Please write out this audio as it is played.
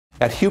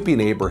At Hupy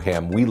and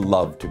Abraham, we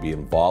love to be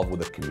involved with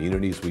the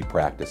communities we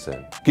practice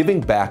in. Giving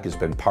back has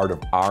been part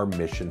of our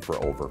mission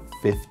for over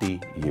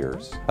 50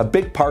 years. A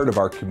big part of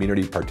our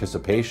community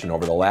participation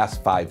over the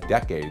last 5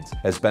 decades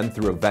has been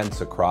through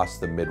events across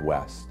the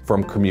Midwest.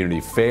 From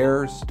community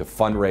fairs to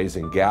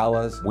fundraising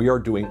galas, we are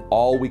doing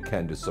all we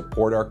can to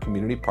support our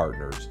community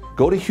partners.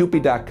 Go to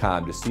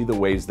Hupy.com to see the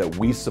ways that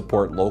we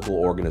support local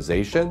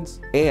organizations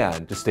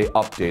and to stay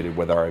updated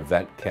with our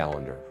event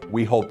calendar.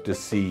 We hope to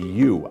see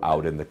you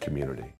out in the community.